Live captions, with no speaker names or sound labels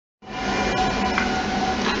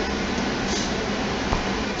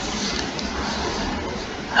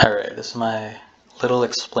this is my little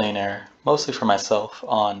explainer, mostly for myself,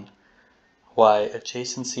 on why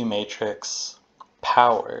adjacency matrix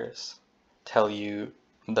powers tell you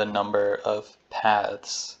the number of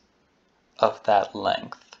paths of that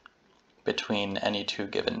length between any two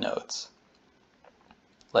given nodes.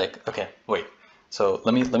 So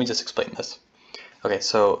let me just explain this. Okay,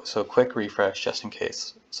 so quick refresh just in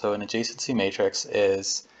case. So an adjacency matrix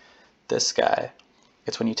is this guy.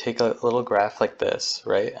 It's when you take a little graph like this,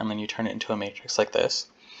 right, and then you turn it into a matrix like this,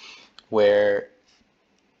 where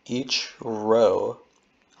each row,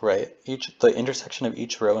 right, the intersection of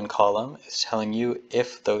each row and column is telling you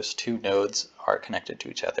if those two nodes are connected to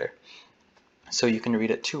each other. So you can read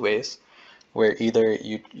it two ways, where either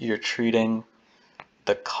you're treating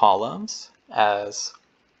the columns as,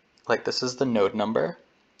 like, this is the node number,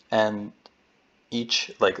 and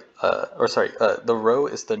each, the row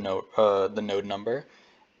is the node number,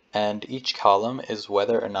 and each column is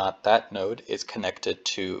whether or not that node is connected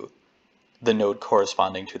to the node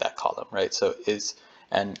corresponding to that column, right? So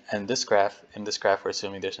in this graph we're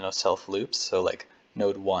assuming there's no self loops, so like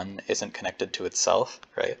node 1 isn't connected to itself,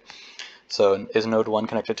 right? So is node 1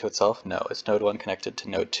 connected to itself? No. Is node 1 connected to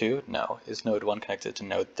node 2? No. Is node 1 connected to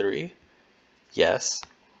node 3? Yes.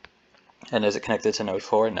 And is it connected to node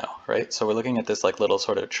 4? No, right? So we're looking at this like little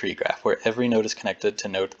sort of tree graph where every node is connected to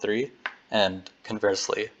node 3, and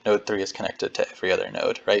conversely, node 3 is connected to every other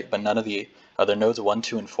node, right? But none of the other nodes 1,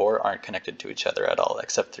 2, and 4 aren't connected to each other at all,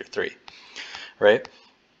 except through 3, right?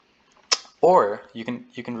 Or you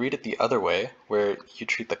can read it the other way, where you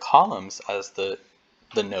treat the columns as the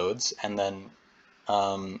nodes, and then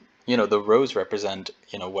the rows represent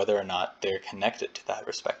whether or not they're connected to that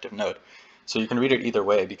respective node. So you can read it either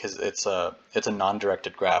way because it's a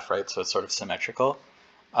non-directed graph, right? So it's sort of symmetrical.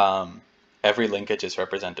 Every linkage is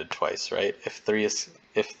represented twice, right? If 3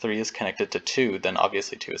 is connected to 2, then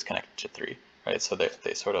obviously 2 is connected to 3, right? So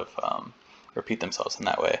they sort of repeat themselves in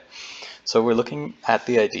that way. So we're looking at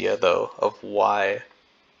the idea, though, of why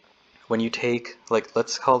when you take, like,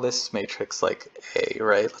 let's call this matrix like A,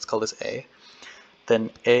 right? Let's call this A. Then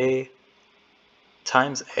A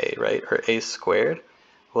times A, right, or A squared,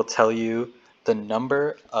 will tell you the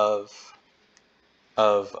number of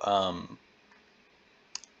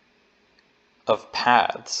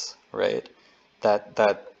paths, right,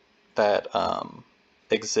 that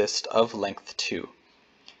exist of length 2.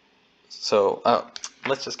 So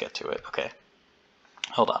let's just get to it. Okay,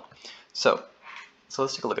 hold on. So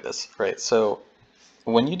let's take a look at this, right? So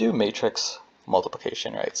when you do matrix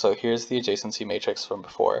multiplication, right, so here's the adjacency matrix from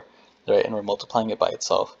before, right, and we're multiplying it by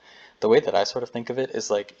itself. The way that I sort of think of it is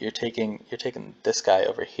like you're taking this guy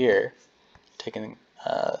over here, you're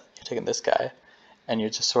taking this guy, and you're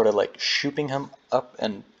just sort of like shooping him up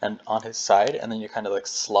and on his side, and then you're kind of like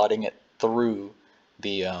slotting it through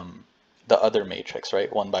the other matrix,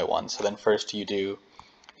 right, one by one. So then first you do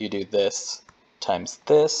this times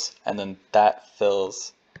this, and then that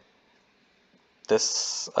fills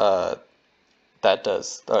this, that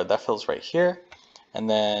fills right here, and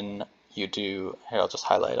then you do, here I'll just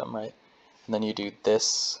highlight them, right, and then you do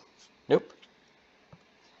this,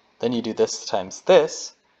 then you do this times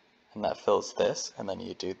this, and that fills this, and then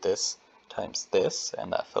you do this times this,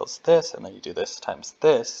 and that fills this, and then you do this times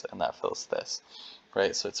this, and that fills this,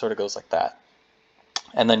 right? So it sort of goes like that.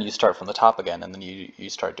 And then you start from the top again, and then you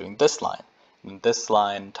start doing this line, and this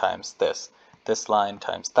line times this line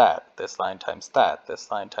times that, this line times that,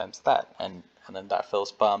 this line times that, and then that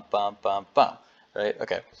fills bum, bum, bum, bum, right?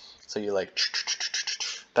 Okay, so you like,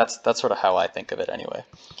 that's sort of how I think of it anyway.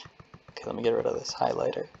 Okay, let me get rid of this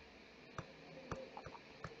highlighter.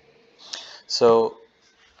 So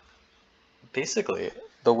basically,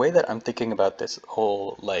 the way that I'm thinking about this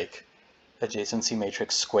whole like adjacency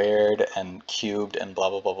matrix squared and cubed and blah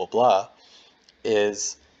blah blah blah blah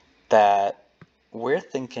is that we're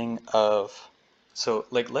thinking of, so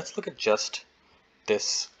like let's look at just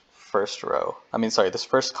this first row. This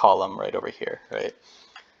first column right over here, right?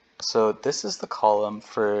 So this is the column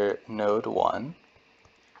for node 1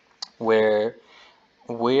 where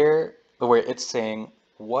it's saying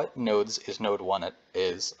what nodes is node 1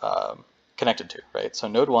 is connected to, right? So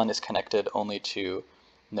node 1 is connected only to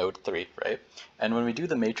node 3, right? And when we do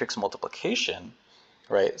the matrix multiplication,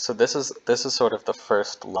 right, so this is sort of the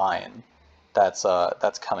first line that's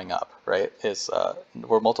coming up, right? Is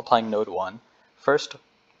we're multiplying node 1 first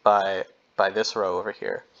by this row over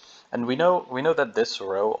here. And we know that this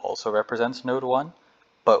row also represents node 1,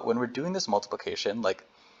 but when we're doing this multiplication, like,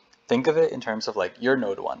 think of it in terms of like your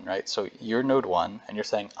node 1, right? So you're node 1, and you're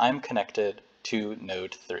saying I'm connected to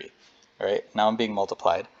node 3, right? Now I'm being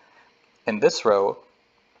multiplied. In this row,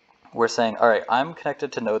 we're saying, all right, I'm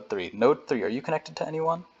connected to node 3. Node 3, are you connected to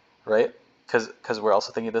anyone? Right? Because we're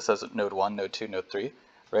also thinking of this as node 1, node 2, node 3.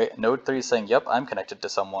 Right? Node 3 is saying, yep, I'm connected to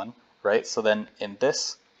someone. Right? So then in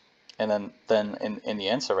this, and then in the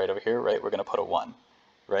answer right over here, right, we're going to put a 1.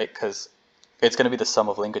 Right? Because it's going to be the sum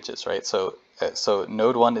of linkages, right? So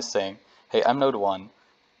node 1 is saying, hey, I'm node 1.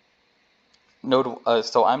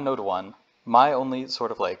 So I'm node 1. My only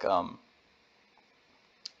sort of like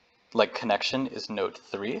connection is node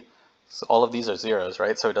 3. So all of these are zeros,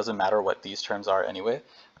 right? So it doesn't matter what these terms are anyway.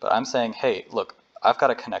 But I'm saying, hey, look, I've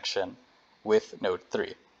got a connection with node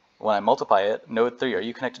 3. When I multiply it, node 3, are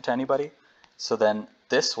you connected to anybody? So then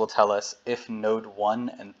this will tell us if node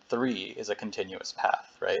 1 and 3 is a continuous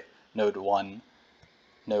path, right? Node 1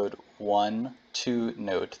 to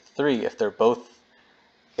node 3,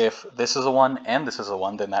 if this is a 1 and this is a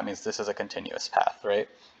 1, then that means this is a continuous path, right?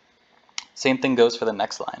 Same thing goes for the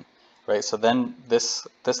next line, right? So then this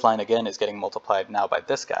line again is getting multiplied now by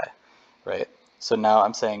this guy, right? So now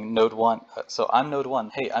I'm saying node 1, so I'm node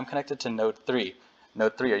 1, hey, I'm connected to node 3.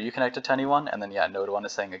 Node 3, are you connected to anyone? And then yeah, node 1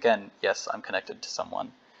 is saying again, yes, I'm connected to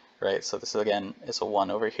someone, right? So this again is a 1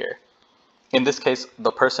 over here. In this case,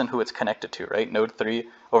 the person who it's connected to, right? Node 3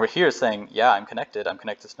 over here is saying, yeah, I'm connected to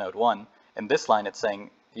node 1. In this line, it's saying,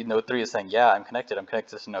 node 3 is saying, yeah, I'm connected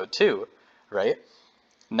to node 2, right?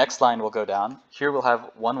 Next line will go down. Here we'll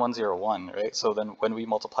have 1, 1, 0, 1, right? So then when we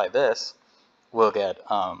multiply this, we'll get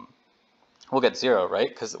 0, right?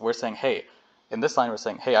 Because we're saying, hey, in this line we're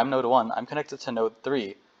saying, hey, I'm node 1, I'm connected to node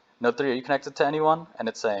 3. Node 3, are you connected to anyone? And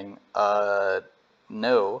it's saying,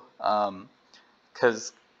 no,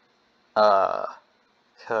 because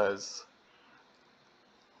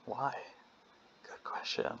why? Good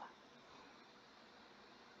question.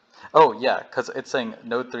 Oh yeah, because it's saying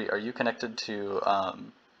node 3, are you connected to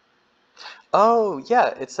oh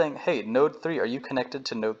yeah, it's saying, hey, node 3, are you connected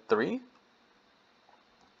to node 3?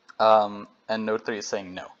 And node 3 is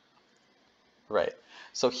saying no. Right.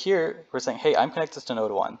 So here we're saying, hey, I'm connected to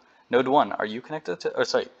node 1. Node 1, are you connected to, or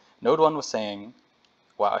sorry, node 1 was saying,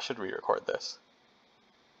 wow, I should re-record this.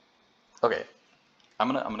 Okay,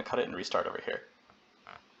 I'm gonna cut it and restart over here.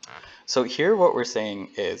 So here what we're saying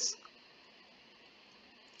is,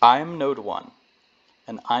 I'm node 1,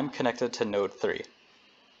 and I'm connected to node 3.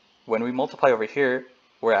 When we multiply over here,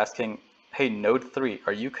 we're asking, hey, node 3,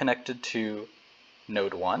 are you connected to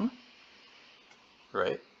node 1?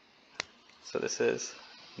 Right? So this is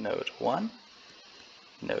node 1,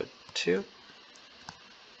 node 2,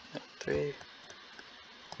 node 3,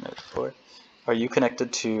 node 4. Are you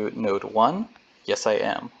connected to node 1? Yes, I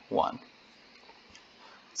am, 1.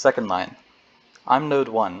 Second line, I'm node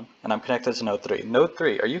 1, and I'm connected to node 3. Node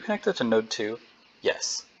 3, are you connected to node 2?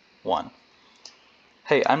 Yes, 1.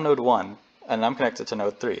 Hey, I'm node 1, and I'm connected to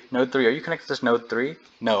node 3. Node 3, are you connected to node 3?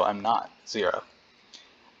 No, I'm not, 0.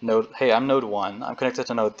 Hey, I'm node 1, I'm connected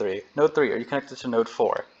to node 3. Node 3, are you connected to node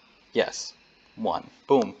 4? Yes, 1.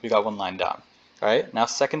 Boom, we got one line down. Alright, now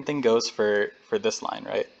second thing goes for this line,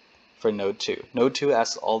 right? For node 2. Node 2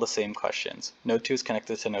 asks all the same questions. Node 2 is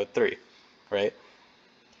connected to node 3, right?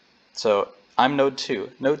 So I'm node 2.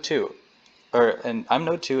 I'm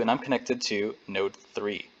node 2 and I'm connected to node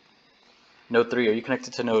 3. Node 3, are you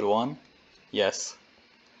connected to node 1? Yes.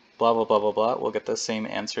 Blah, blah, blah, blah, blah. We'll get the same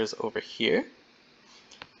answers over here.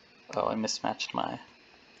 Oh, I mismatched I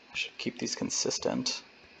should keep these consistent.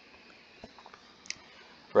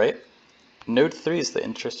 Right? Node 3 is the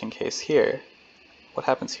interesting case here. What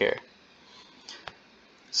happens here?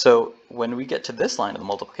 So when we get to this line of the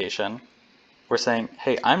multiplication, we're saying,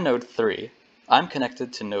 hey, I'm node 3. I'm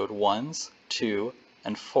connected to node 1s, 2,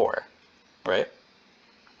 and 4, right?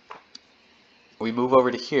 We move over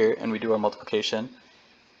to here and we do our multiplication.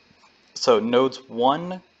 So nodes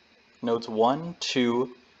 1,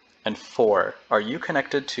 2, and 4. Are you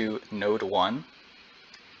connected to node 1?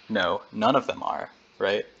 No, none of them are,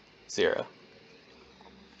 right? 0.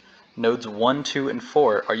 Nodes 1, 2, and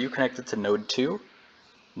 4. Are you connected to node 2?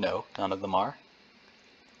 No, none of them are.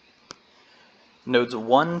 Nodes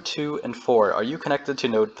 1, 2, and 4, are you connected to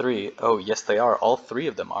node 3? Oh, yes they are. All 3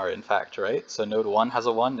 of them are, in fact, right? So node 1 has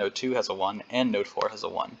a 1, node 2 has a 1, and node 4 has a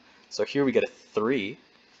 1. So here we get a 3.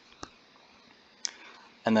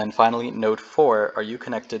 And then finally, node 4, are you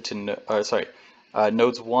connected to,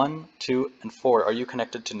 nodes 1, 2, and 4, are you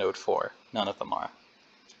connected to node 4? None of them are.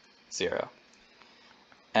 0.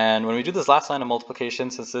 And when we do this last line of multiplication,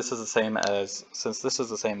 since this is the same as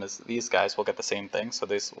these guys, we'll get the same thing. So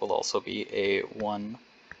this will also be a 1,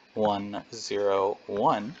 1, 0,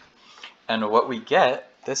 1. And what we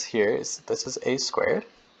get, this is a squared,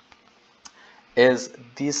 is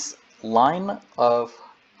this line of,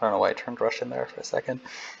 I don't know why I turned Russian there for a second.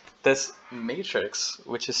 this matrix,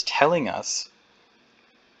 which is telling us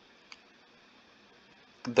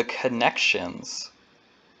the connections,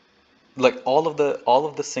 like all of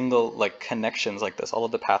the single like connections like this, all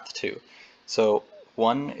of the path 2. So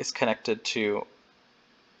 1 is connected to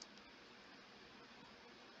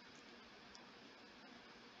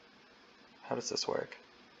how does this work?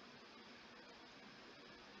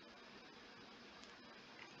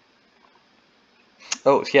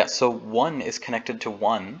 Oh, yeah, so 1 is connected to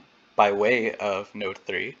 1 by way of node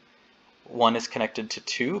 3. 1 is connected to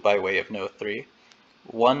 2 by way of node 3.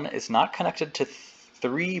 1 is not connected to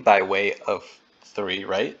 3 by way of 3,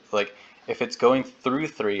 right? Like, if it's going through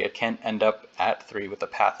 3, it can't end up at 3 with a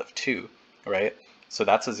path of 2, right? So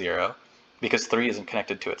that's a 0, because 3 isn't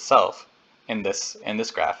connected to itself, in this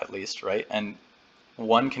graph at least, right? And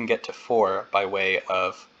 1 can get to 4 by way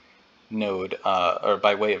of node, or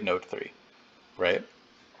by way of node 3, right?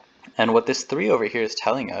 And what this 3 over here is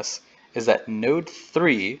telling us is that node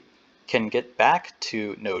 3 can get back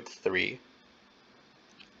to node 3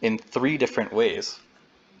 in 3 different ways,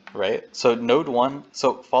 right? So node 1,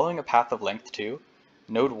 so following a path of length 2,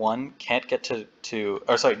 node 1 can't get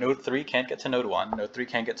node 3 can't get to node 1, node 3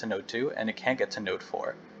 can't get to node 2, and it can't get to node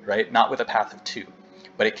 4, right? Not with a path of 2.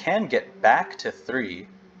 But it can get back to 3,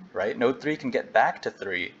 right? Node 3 can get back to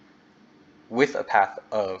 3 with a path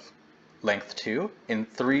of length 2 in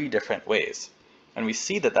 3 different ways. And we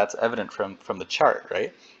see that that's evident from the chart,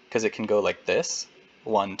 right? Because it can go like this,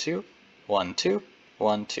 1, 2, 1, 2,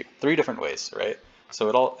 1, 2, 3 different ways, right? So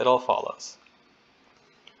it all follows.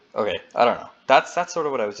 Okay, I don't know. That's sort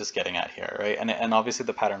of what I was just getting at here, right? And obviously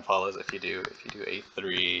the pattern follows if you do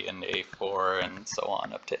A3 and A4 and so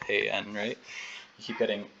on up to AN, right? You keep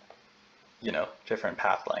getting, different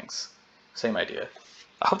path lengths. Same idea.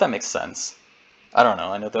 I hope that makes sense. I don't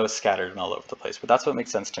know, I know that was scattered and all over the place, but that's what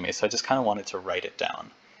makes sense to me, so I just kind of wanted to write it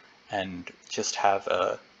down and just have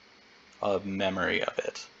a memory of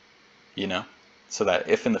it, so that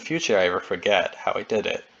if in the future I ever forget how I did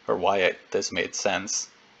it or why this made sense,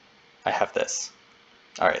 I have this.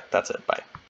 Alright, that's it, bye.